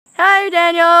Hi,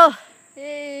 Daniel.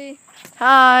 Hey.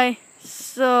 Hi.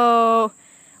 So,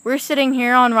 we're sitting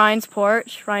here on Ryan's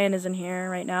porch. Ryan isn't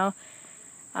here right now.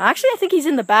 Actually, I think he's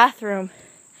in the bathroom.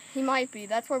 He might be.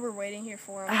 That's why we're waiting here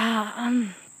for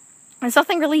him. There's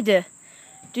nothing really to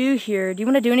do here. Do you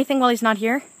want to do anything while he's not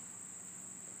here?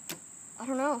 I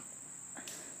don't know.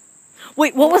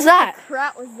 Wait, what was that? What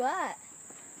crap was that?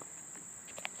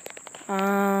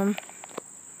 Okay.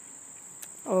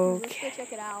 Let's go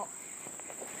check it out.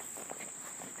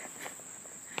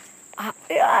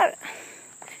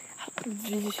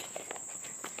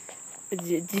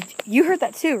 You heard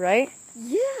that too, right?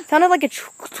 Yeah. It sounded like a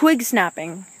twig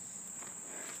snapping.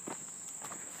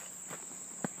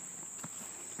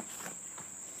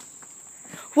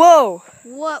 Whoa!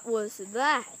 What was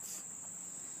that?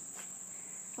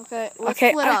 Okay, let's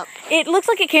split up. It looks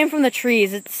like it came from the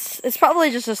trees. It's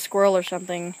probably just a squirrel or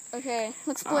something. Okay,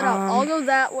 let's split up. I'll go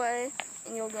that way,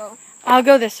 and you'll go. I'll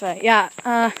go this way. Yeah.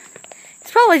 It's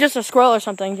probably just a squirrel or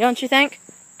something, don't you think?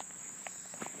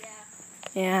 Yeah.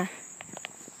 Yeah.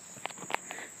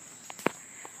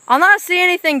 I'll not see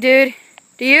anything, dude.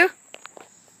 Do you?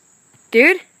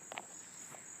 Dude?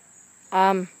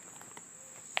 Oh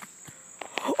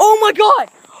my god!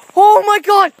 Oh my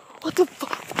god! What the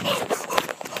fuck?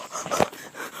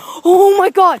 Oh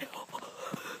my god!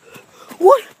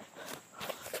 What?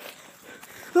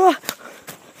 Whoa!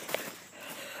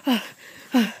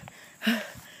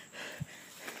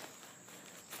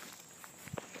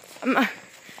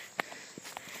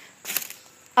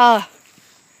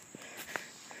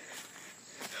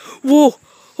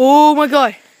 Oh my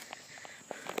god!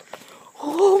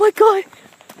 Oh my god!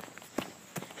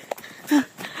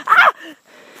 Ah!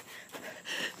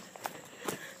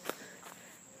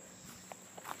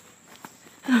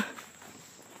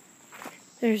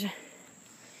 There's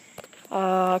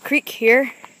a creek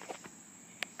here.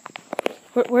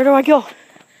 Where do I go?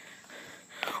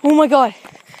 Oh my god!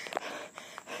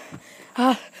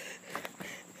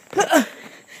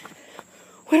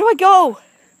 Where do I go?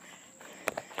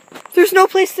 There's no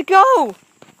place to go!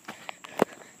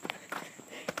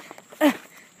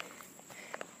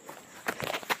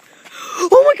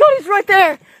 Oh my god, he's right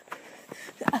there!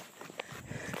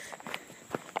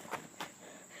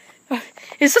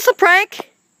 Is this a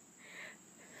prank?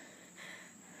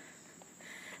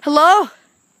 Hello?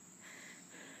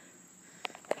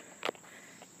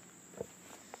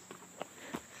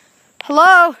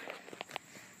 Hello?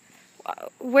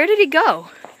 Where did he go?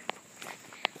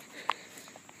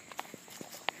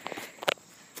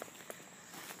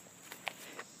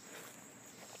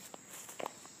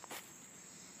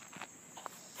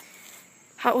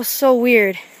 That was so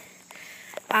weird.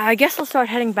 I guess I'll start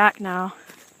heading back now.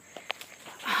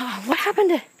 What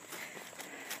happened to...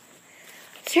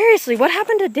 Seriously, what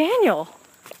happened to Daniel?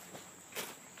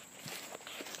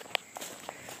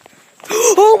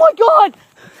 Oh my god!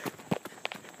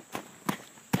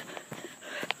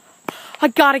 I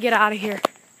gotta get out of here.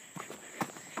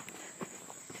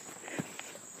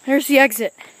 There's the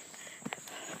exit.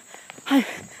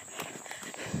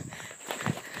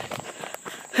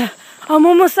 I'm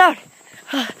almost out.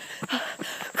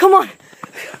 Come on.